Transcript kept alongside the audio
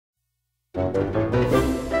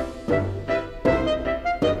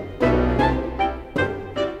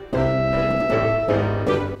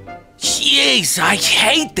Jeez, I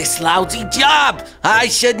hate this lousy job. I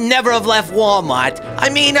should never have left Walmart. I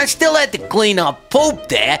mean, I still had to clean up poop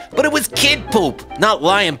there, but it was kid poop, not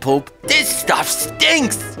lion poop. This stuff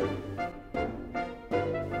stinks.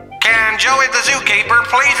 Can Joey the zookeeper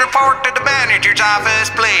please report to the manager's office,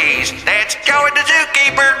 please? That's Joey the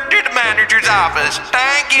zookeeper to the manager's office.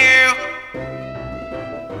 Thank you.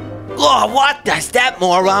 Oh, what does that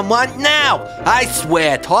moron want now? I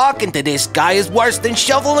swear, talking to this guy is worse than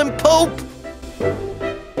shoveling poop.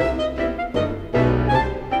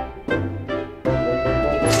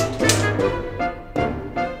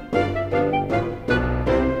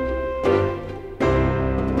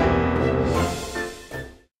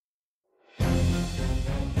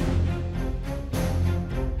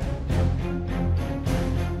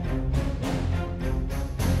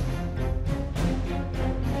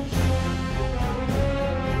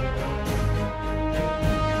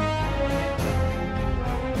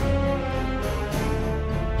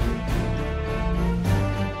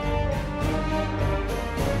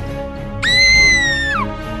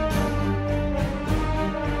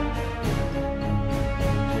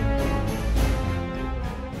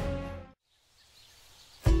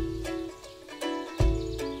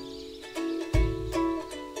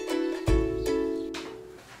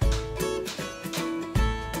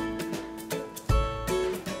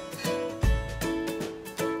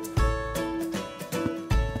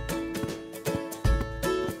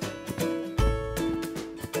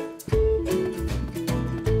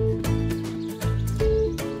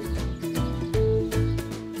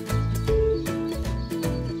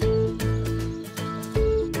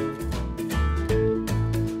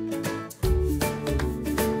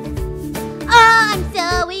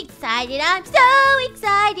 I'm so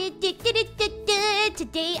excited.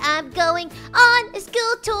 Today I'm going on a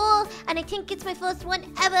school tour, and I think it's my first one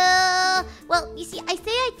ever. Well, you see, I say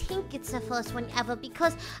I think it's the first one ever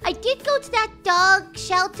because I did go to that dog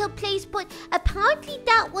shelter place, but apparently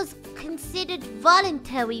that was considered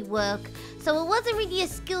voluntary work. So it wasn't really a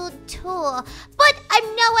school tour. But I've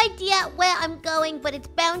no idea where I'm going, but it's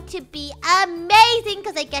bound to be amazing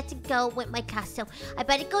because I get to go with my class. So I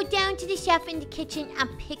better go down to the chef in the kitchen and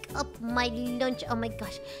pick up my lunch. Oh my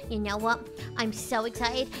gosh, you know what? I'm so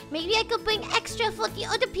excited. Maybe I could bring extra for the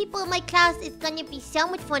other people in my class. It's gonna be so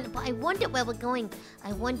much fun. But I wonder where we're going.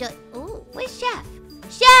 I wonder, oh, where's Chef?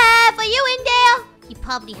 Chef, are you in there? He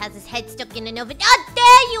probably has his head stuck in an oven. Oh,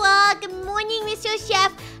 there you are. Good morning, Mr.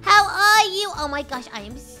 Chef. How are you? Oh my gosh, I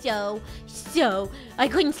am so... I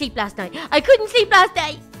couldn't sleep last night.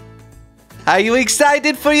 Are you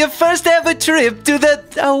excited for your first ever trip to the...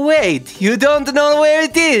 Oh, wait, you don't know where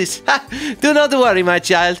it is. Do not worry, my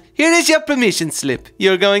child. Here is your permission slip.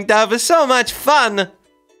 You're going to have so much fun.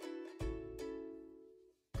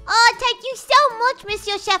 Oh, thank you so much,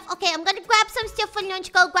 Mr. Chef. Okay, I'm gonna grab some stuff for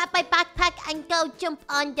lunch, go grab my backpack, and go jump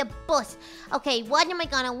on the bus. Okay, what am I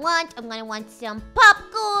gonna want? I'm gonna want some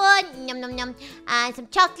popcorn, yum yum yum, and some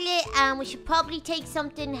chocolate, and we should probably take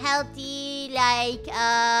something healthy like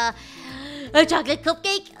a chocolate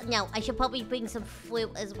cupcake. No, I should probably bring some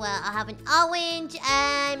fruit as well. I'll have an orange,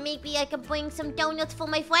 and maybe I can bring some donuts for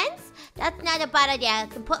my friends. That's not a bad idea. I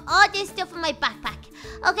can put all this stuff in my backpack.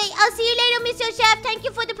 Okay, I'll see you later, Mr. Chef. Thank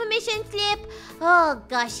you for the permission slip. Oh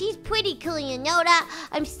gosh, he's pretty cool, you know that?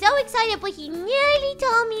 I'm so excited, but he nearly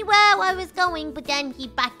told me where I was going, but then he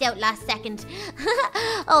backed out last second.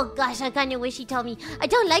 Oh gosh, I kind of wish he told me. I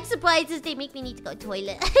don't like surprises. They make me need to go to the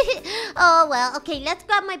toilet. Oh well, okay, let's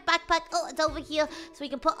grab my backpack. Oh, it's over here. So we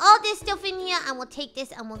can put all this stuff in here, and we'll take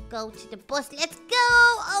this and we'll go to the bus. Let's go.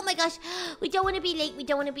 Oh my gosh, we don't want to be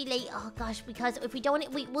late. Oh gosh, because if we don't,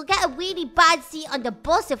 we'll get a really bad seat on the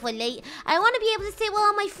bus if we're late. I want to be able to stay with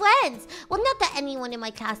all my friends. Well, not that anyone in my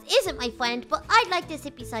class isn't my friend, but I'd like to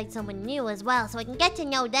sit beside someone new as well, so I can get to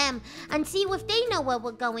know them and see if they know where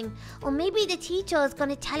we're going. Or maybe the teacher is going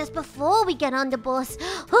to tell us before we get on the bus.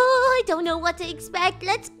 Oh, I don't know what to expect.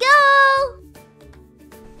 Let's go!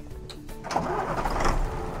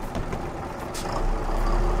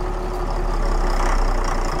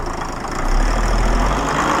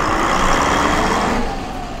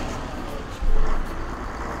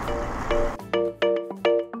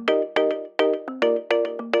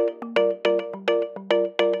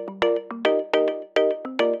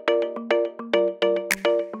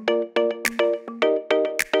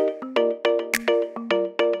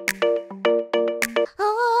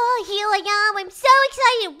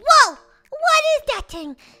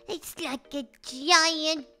 It's like a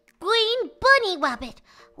giant green bunny rabbit.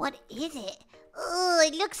 What is it? Oh,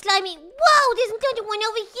 it looks slimy. Whoa, there's another one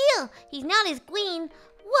over here. He's not as green.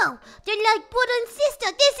 Whoa, they're like brother and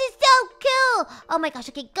sister. This is so cool. Oh my gosh,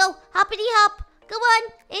 okay, go. Hoppity hop. Go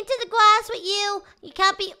on, into the grass with you. You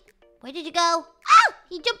can't be... Where did you go? Oh,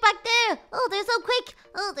 he jumped back there. Oh, they're so quick.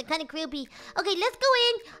 Oh, they're kind of creepy. Okay, let's go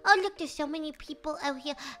in. Oh, look, there's so many people out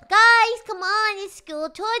here. Guys, come on. It's school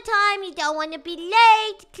tour time. You don't want to be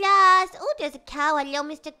late, class. Oh, there's a cow. Hello,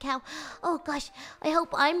 Mr. Cow. Oh, gosh. I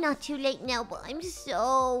hope I'm not too late now, but I'm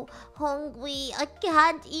so hungry. I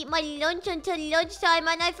can't eat my lunch until lunchtime,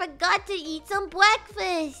 and I forgot to eat some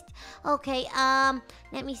breakfast. Okay,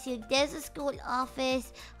 let me see. There's a school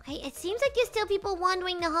office. Okay, it seems like there's still people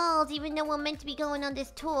wandering the halls, even though we're meant to be going on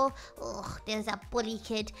this tour. Ugh, there's that bully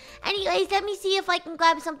kid. Anyways, let me see if I can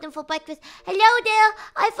grab something for breakfast. Hello there.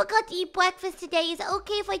 I forgot to eat breakfast today. Is it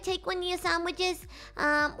okay if I take one of your sandwiches?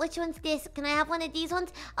 Which one's this? Can I have one of these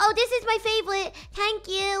ones? Oh, this is my favorite. Thank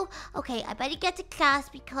you. Okay, I better get to class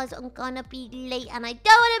because I'm gonna be late, and I don't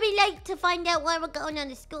want to be late to find out where we're going on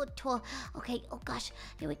the school tour. Okay, oh gosh,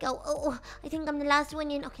 here we go. Oh, I think I'm the last one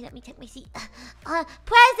in. Okay, let me take my seat.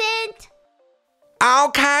 Present.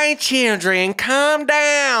 Okay, children, calm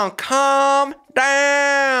down, calm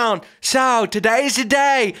down. So, today's the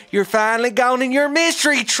day you're finally going on your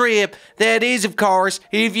mystery trip. That is, of course,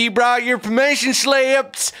 if you brought your permission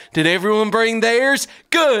slips. Did everyone bring theirs?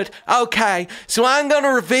 Good. Okay, so I'm going to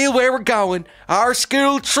reveal where we're going. Our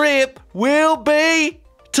school trip will be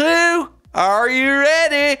to, are you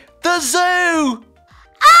ready? The zoo.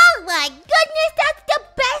 Oh my goodness, that's the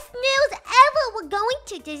best news ever. We're going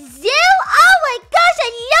to the zoo? Oh my gosh,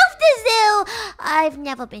 I love the zoo. I've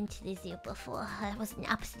never been to the zoo before. That was an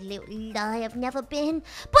absolute lie. I've never been.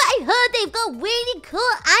 But I heard they've got really cool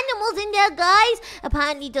animals in there, guys.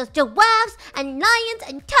 Apparently there's giraffes and lions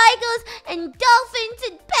and tigers and dolphins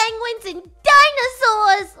and penguins and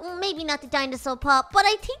dinosaurs. Well, maybe not the dinosaur park, but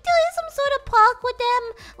I think there is some sort of park with them.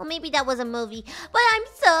 Or maybe that was a movie. But I'm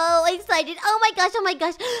so excited. Oh my gosh, oh my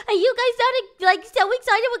gosh. Are you guys like so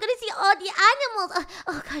excited? We're gonna see all the animals.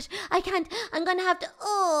 Oh gosh, I can't. I'm gonna have to.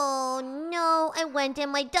 Oh no, I went in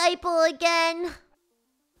my diaper again.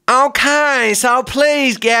 Okay, so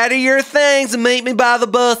please gather your things and meet me by the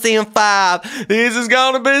bus in 5. This is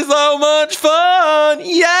gonna be so much fun!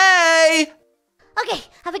 Yay! Okay,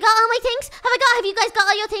 have I got all my things? Have you guys got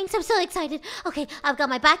all your things? I'm so excited. Okay, I've got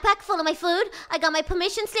my backpack full of my food. I got my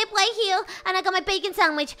permission slip right here. And I got my bacon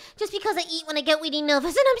sandwich. Just because I eat when I get really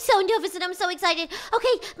nervous. And I'm so nervous and I'm so excited.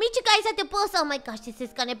 Okay, meet you guys at the bus. Oh my gosh, this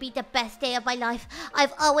is gonna be the best day of my life.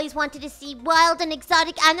 I've always wanted to see wild and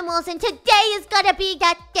exotic animals. And today is gonna be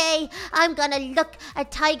that day. I'm gonna look a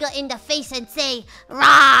tiger in the face and say,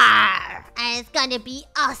 "Roar!" And it's gonna be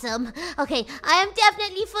awesome. Okay, I am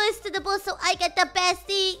definitely first to the bus, so I get the best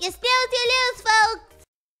seat. You still lose, folks.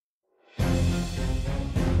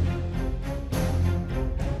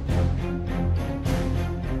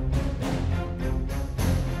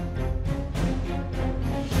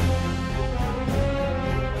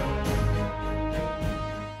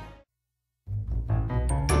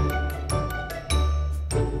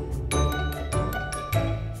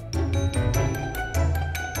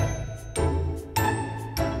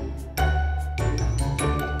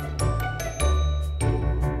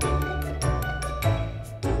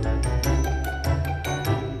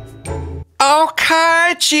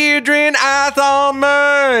 Okay, children, eyes on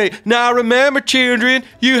me. Now remember, children,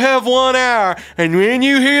 you have 1 hour. And when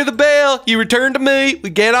you hear the bell, you return to me. We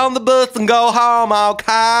get on the bus and go home,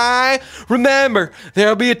 okay? Remember,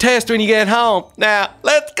 there'll be a test when you get home. Now,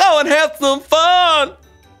 let's go and have some fun.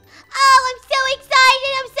 Oh, I'm so excited.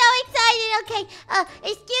 Okay,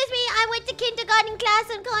 excuse me. I went to kindergarten class.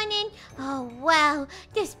 I'm going in. Oh, wow.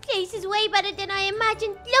 This place is way better than I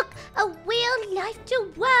imagined. Look, a real-life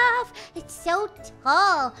giraffe. It's so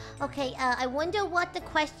tall. Okay, I wonder what the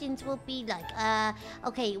questions will be like.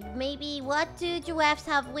 Okay, maybe what do giraffes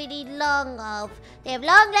have really long of? They have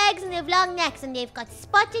long legs and they have long necks and they've got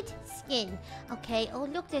spotted skin. Okay, oh,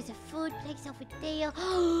 look, there's a food place over there.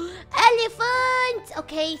 Elephants!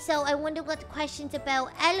 Okay, so I wonder what the questions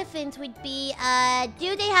about elephants would be.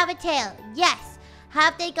 Do they have a tail? Yes.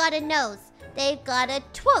 Have they got a nose? They've got a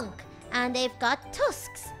trunk. And they've got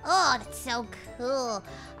tusks. Oh, that's so cool.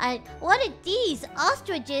 And what are these?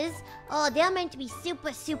 Ostriches? Oh, they're meant to be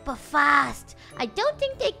super, super fast. I don't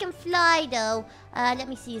think they can fly, though. Let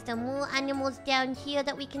me see. Is there more animals down here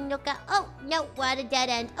that we can look at? Oh, no, we're at a dead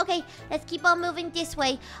end. Okay, let's keep on moving this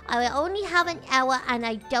way. I only have an hour, and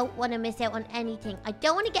I don't want to miss out on anything. I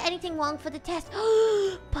don't want to get anything wrong for the test.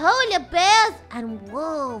 Polar bears and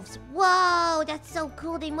wolves. Whoa, that's so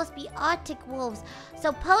cool. They must be Arctic wolves.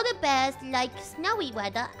 So polar bears like snowy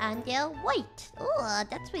weather, and they're white. Oh,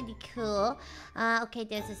 that's really cool. Okay,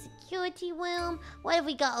 there's a security room. What have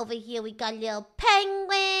we got over here? We got little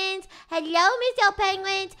penguins. Hello, Mr.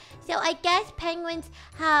 Penguins. So I guess penguins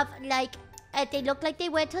have like, they look like they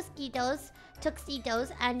wear tuxedos,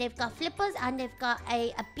 and they've got flippers, and they've got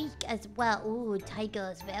a beak as well. Ooh,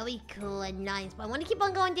 tigers, very cool and nice. But I want to keep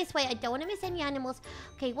on going this way. I don't want to miss any animals.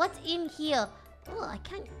 Okay, what's in here? Oh, I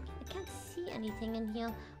can't see anything in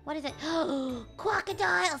here. What is it?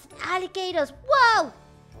 Crocodiles, alligators. Whoa!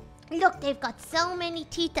 Look, they've got so many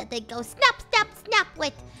teeth that they go snap, snap, snap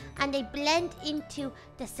with. And they blend into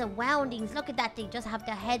the surroundings. Look at that. They just have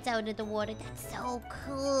their heads out of the water. That's so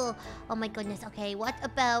cool. Oh my goodness. Okay, what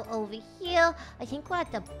about over here? I think we're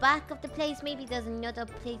at the back of the place. Maybe there's another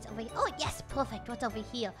place over here. Oh, yes. Perfect. What's over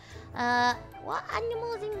here? What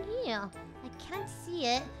animal's in here? I can't see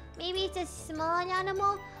it. Maybe it's a small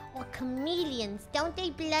animal? Or chameleons. Don't they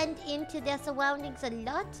blend into their surroundings a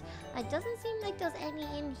lot? It doesn't seem like there's any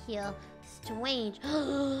in here. Strange.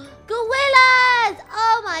 Gorillas!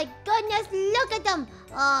 Oh my goodness, look at them.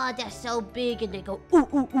 Oh, they're so big and they go ooh,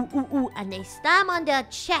 ooh, ooh, ooh, ooh. And they slam on their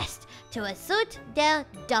chest to assert their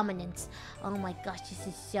dominance. Oh my gosh, this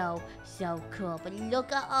is so cool. But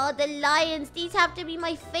look at all the lions. These have to be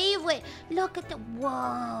my favorite. Look at the,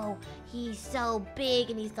 whoa. He's so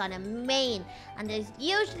big and he's got a mane. And there's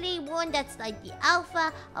usually one that's like the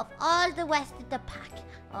alpha of all the rest of the pack.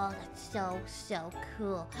 Oh, that's so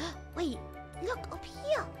cool. Wait, look up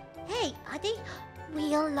here. Hey, are they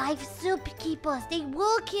real life zookeepers? They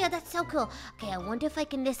work here. That's so cool. Okay, I wonder if I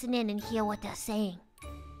can listen in and hear what they're saying.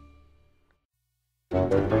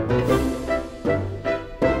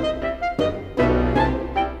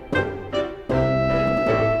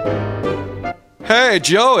 Hey,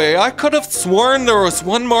 Joey, I could have sworn there was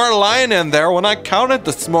one more lion in there when I counted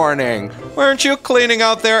this morning. Weren't you cleaning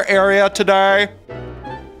out their area today?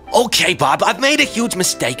 Okay, Bob, I've made a huge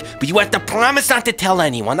mistake, but you have to promise not to tell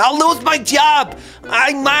anyone. I'll lose my job.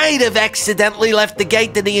 I might have accidentally left the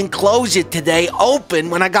gate to the enclosure today open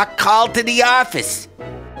when I got called to the office.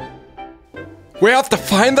 We have to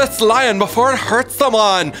find this lion before it hurts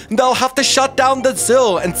someone. They'll have to shut down the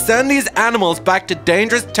zoo and send these animals back to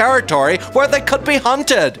dangerous territory where they could be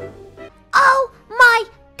hunted. Oh my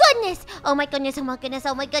goodness! Oh my goodness, oh my goodness,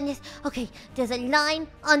 oh my goodness. Okay, there's a lion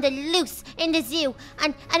on the loose in the zoo.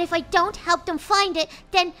 And if I don't help them find it,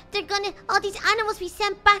 then they're gonna, all these animals be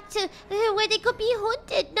sent back to where they could be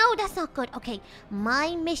hunted. No, that's not good. Okay,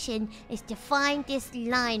 my mission is to find this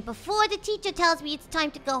lion before the teacher tells me it's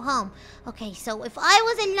time to go home. Okay, so if I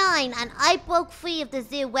was a lion and I broke free of the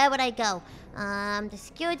zoo, where would I go? The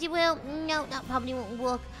security room? No, that probably won't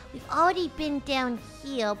work. We've already been down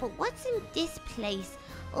here, but what's in this place?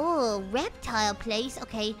 Oh, reptile place.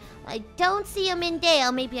 Okay, I don't see them in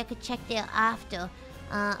there. Maybe I could check there after.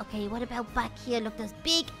 Okay, what about back here? Look, there's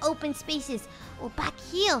big open spaces. Oh, back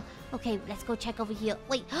here. Okay, let's go check over here.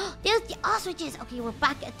 Wait, there's the ostriches. Okay, we're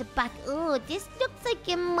back at the back. Oh, this looks like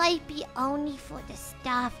it might be only for the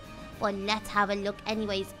staff. Well, let's have a look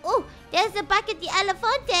anyways. Oh, there's the back of the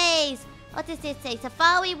Elefantes. What does this say?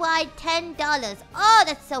 Safari ride $10. Oh,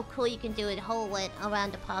 that's so cool. You can do it whole way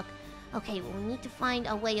around the park. Okay, well, we need to find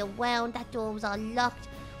our way around. That door was all locked.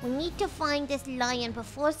 We need to find this lion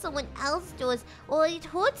before someone else does, or it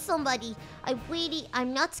hurts somebody.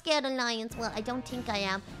 I'm not scared of lions. Well, I don't think I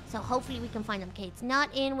am. So hopefully we can find them. Okay, it's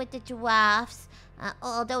not in with the giraffes.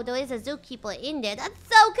 Although there is a zookeeper in there. That's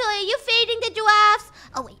so cool. Are you feeding the giraffes?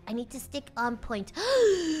 Oh, wait. I need to stick on point. How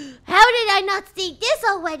did I not see this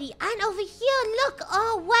already? And over here, look.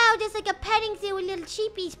 Oh, wow. There's like a petting zoo with little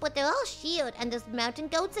sheepies, but they're all shielded. And there's mountain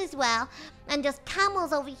goats as well. And there's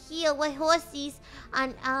camels over here with horses.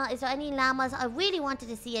 And is there any llamas? I really wanted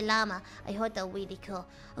to see a llama. I heard they're really cool.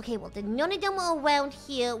 Okay, well, none of them are around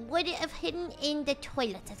here. Would it have hidden in the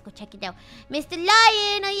toilet? Let's go check it out. Mr.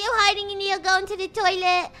 Lion, are you hiding in here going to the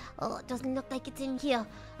toilet? Oh, it doesn't look like it's in here.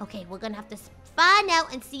 Okay, we're gonna have to find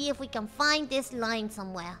out and see if we can find this lion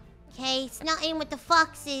somewhere. Okay, it's not in with the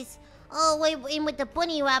foxes. Oh, we're in with the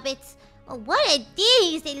bunny rabbits. Oh, what are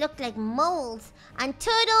these? They look like moles. And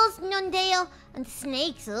turtles, none there. And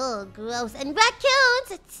snakes, oh, gross. And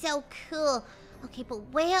raccoons, it's so cool. Okay,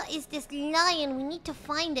 but where is this lion? We need to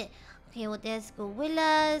find it. Okay, well, there's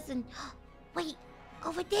gorillas and... Wait,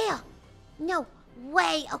 over there. No,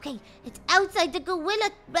 way. Okay, it's outside the gorilla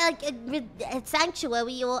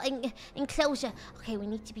sanctuary or enclosure. Okay, we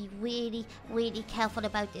need to be really, really careful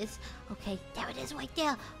about this. Okay, there it is right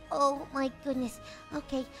there. Oh, my goodness.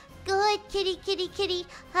 Okay, good, kitty, kitty, kitty.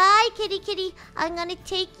 Hi, kitty, kitty. I'm gonna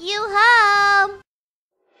take you home.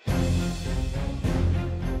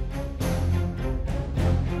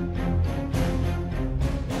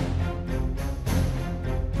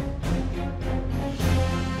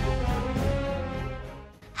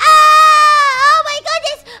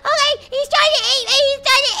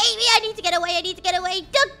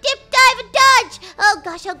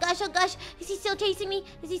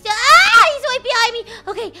 He's right behind me.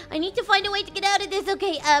 Okay, I need to find a way to get out of this.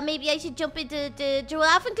 Okay, maybe I should jump into the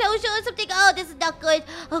giraffe enclosure or something. Oh, this is not good.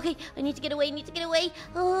 Okay, I need to get away.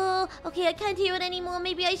 Oh, okay, I can't hear it anymore.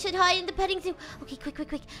 Maybe I should hide in the petting zoo. Okay,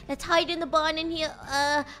 quick. Let's hide in the barn in here.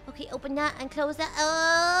 Okay, open that and close that.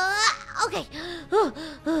 Okay.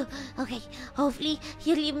 Okay, hopefully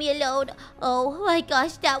he'll leave me alone. Oh my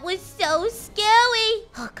gosh, that was so scary.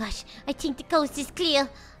 Oh gosh, I think the coast is clear.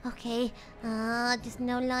 Okay, there's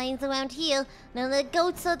no lions around here. None of the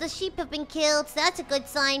goats or the sheep have been killed, so that's a good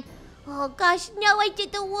sign. Oh gosh, no, I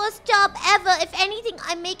did the worst job ever. If anything,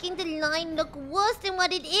 I'm making the lion look worse than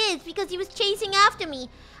what it is because he was chasing after me.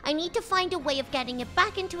 I need to find a way of getting it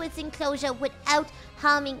back into its enclosure without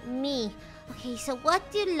harming me. Okay, so what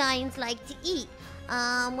do lions like to eat?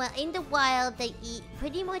 Well, in the wild, they eat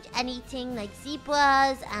pretty much anything like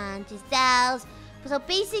zebras and gazelles. So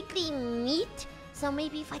basically meat. So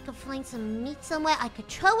maybe if I could find some meat somewhere, I could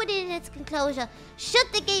throw it in its enclosure, shut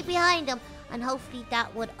the gate behind them, and hopefully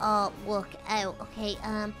that would all work out. Okay,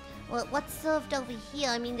 well, what's served over here?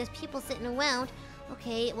 I mean, there's people sitting around.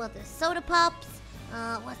 Okay, well, there's soda pops.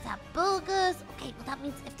 What's that? Burgers. Okay, well, that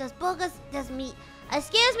means if there's burgers, there's meat.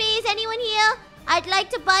 Excuse me, is anyone here? I'd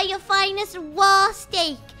like to buy your finest raw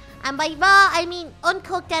steak. And by raw, I mean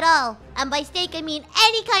uncooked at all. And by steak, I mean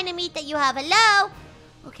any kind of meat that you have. Hello?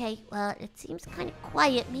 Okay, well, it seems kind of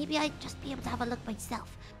quiet. Maybe I'd just be able to have a look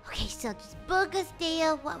myself. Okay, so there's burgers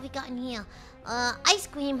there. What have we got in here? Ice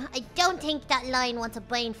cream. I don't think that lion wants a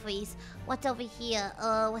brain freeze. What's over here?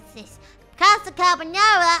 What's this? Pasta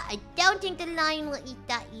carbonara. I don't think the lion will eat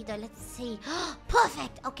that either. Let's see.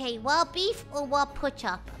 Perfect. Okay, raw beef or raw pork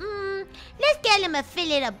chop? Let's get him a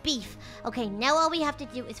fillet of beef. Okay, now all we have to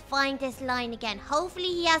do is find this lion again. Hopefully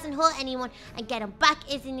he hasn't hurt anyone and get him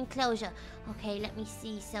back in an enclosure. Okay, let me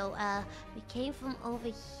see. So, we came from over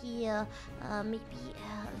here. Maybe,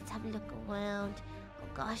 let's have a look around. Oh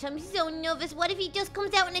gosh, I'm so nervous. What if he just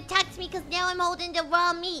comes out and attacks me because now I'm holding the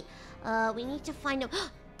raw meat? We need to find him.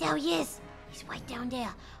 There he is. He's right down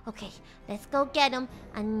there. Okay, let's go get him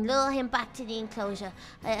and lure him back to the enclosure.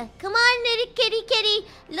 Come on, little kitty.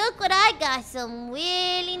 Look what I got. Some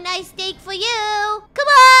really nice steak for you. Come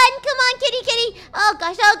on, kitty. Oh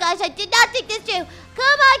gosh, I did not think this through.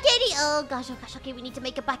 Come on, kitty. Oh gosh. Okay, we need to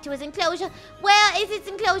make it back to his enclosure. Where is his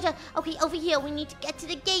enclosure? Okay, over here. We need to get to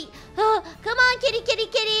the gate. Oh, come on, kitty.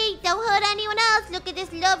 Don't hurt anyone else. Look at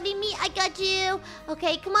this lovely meat I got you.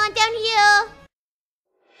 Okay, come on down here.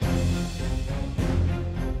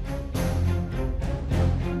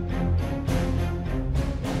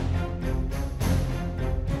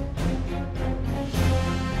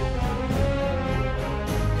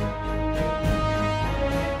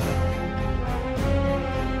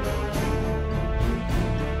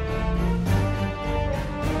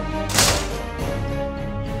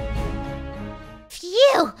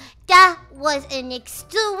 That was an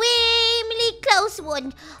extremely close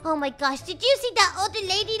one. Oh my gosh, did you see that other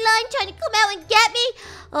lady lion trying to come out and get me?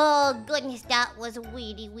 Oh goodness, that was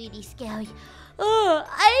really scary. Oh,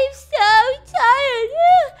 I'm so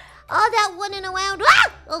tired. All that running around.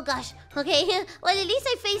 Ah! Oh gosh. Okay, well at least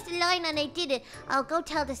I faced the lion and I did it. I'll go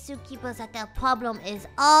tell the zookeepers that their problem is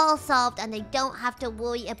all solved and they don't have to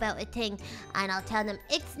worry about a thing. And I'll tell them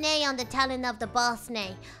ixnay on the telling of the boss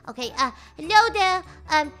nay. Okay, hello there.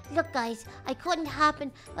 Look guys, I couldn't happen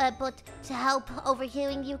but to help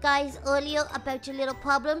overhearing you guys earlier about your little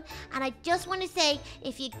problem. And I just want to say,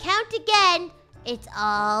 if you count again, it's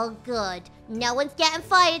all good. No one's getting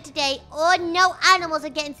fired today, or no animals are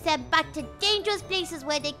getting sent back to dangerous places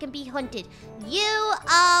where they can be hunted. You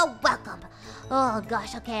are welcome. Oh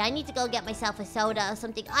gosh, okay, I need to go get myself a soda or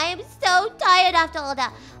something. I am so tired after all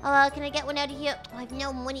that. Can I get one out of here? Oh, I have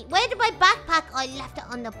no money. Where did my backpack? Oh, I left it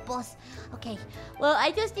on the bus. Okay, well,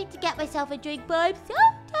 I just need to get myself a drink, but I'm so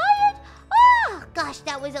tired. Oh, gosh,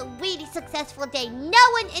 that was a really successful day. No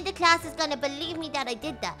one in the class is gonna believe me that I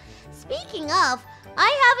did that. Speaking of,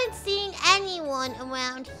 I haven't seen anyone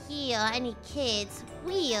around here, any kids.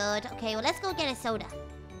 Weird. Okay, well, let's go get a soda.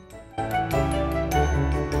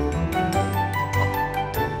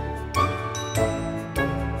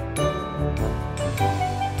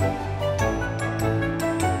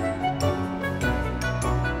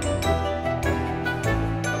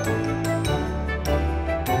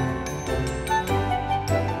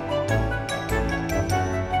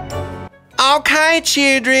 Okay,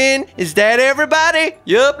 children, is that everybody?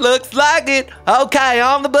 Yup, looks like it. Okay,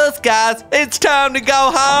 on the bus, guys. It's time to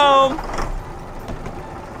go home.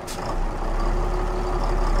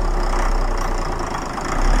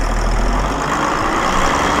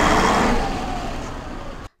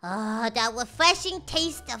 Oh, that refreshing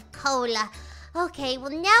taste of cola. Okay, well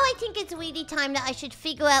now I think it's really time that I should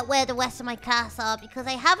figure out where the rest of my class are because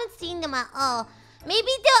I haven't seen them at all. Maybe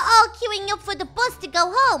they're all queuing up for the bus to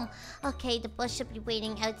go home. Okay, the bus should be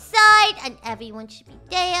waiting outside and everyone should be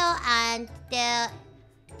there and there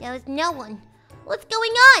is no one. What's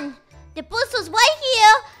going on? The bus was right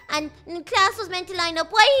here and the class was meant to line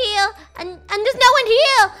up right here and there's no one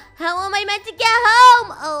here. How am I meant to get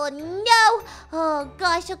home? Oh no. Oh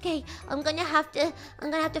gosh, okay. I'm gonna have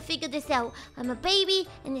to figure this out. I'm a baby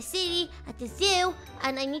in the city at the zoo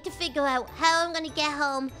and I need to figure out how I'm gonna get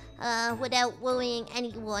home without worrying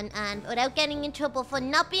anyone and without getting in trouble for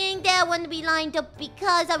not being there when we lined up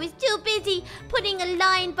because I was too busy putting a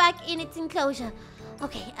lion back in its enclosure.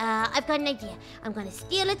 Okay, I've got an idea. I'm gonna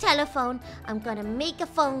steal a telephone, I'm gonna make a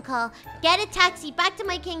phone call, get a taxi back to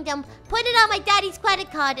my kingdom, put it on my daddy's credit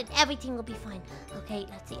card, and everything will be fine. Okay,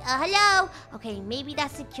 let's see. Hello? Okay, maybe that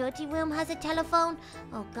security room has a telephone?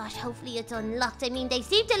 Oh gosh, hopefully it's unlocked. I mean, they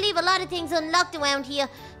seem to leave a lot of things unlocked around here,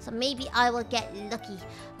 so maybe I will get lucky.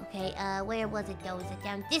 Okay, where was it though? Is it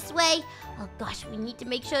down this way? Oh gosh, we need to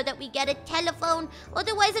make sure that we get a telephone.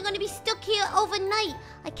 Otherwise, I'm gonna be stuck here overnight.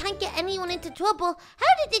 I can't get anyone into trouble.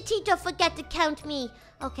 How did the teacher forget to count me?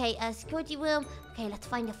 Okay, security room. Okay, let's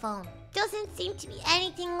find a phone. Doesn't seem to be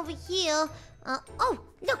anything over here. Oh,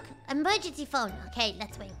 look, emergency phone. Okay,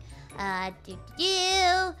 let's ring.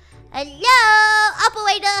 Hello,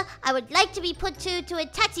 operator. I would like to be put to a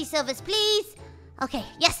taxi service, please. Okay,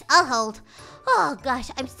 yes, I'll hold. Oh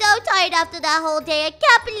gosh, I'm so tired after that whole day. I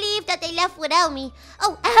can't believe that they left without me.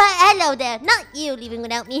 Oh, hello there. Not you leaving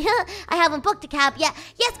without me. I haven't booked a cab yet.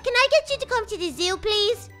 Yes, can I get you to come to the zoo,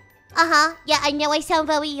 please? Yeah, I know I sound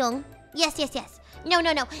very young. Yes. No.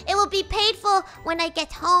 It will be paid for when I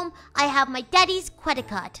get home. I have my daddy's credit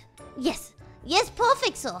card. Yes,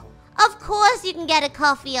 perfect, sir. Of course you can get a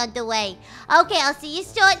coffee on the way. Okay, I'll see you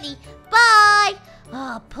shortly. Bye.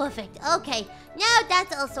 Oh, perfect. Okay, now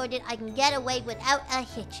that's all sorted. I can get away without a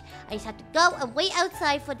hitch. I just have to go and wait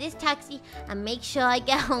outside for this taxi and make sure I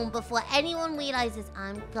get home before anyone realizes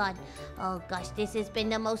I'm gone. Oh gosh, this has been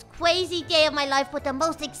the most crazy day of my life, but the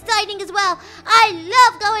most exciting as well. I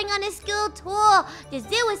love going on a school tour. The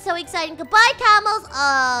zoo is so exciting. Goodbye, camels.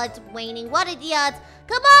 Oh, it's raining. What are the odds?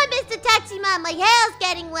 Come on, Mr. Taxi Man. My hair's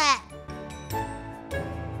getting wet.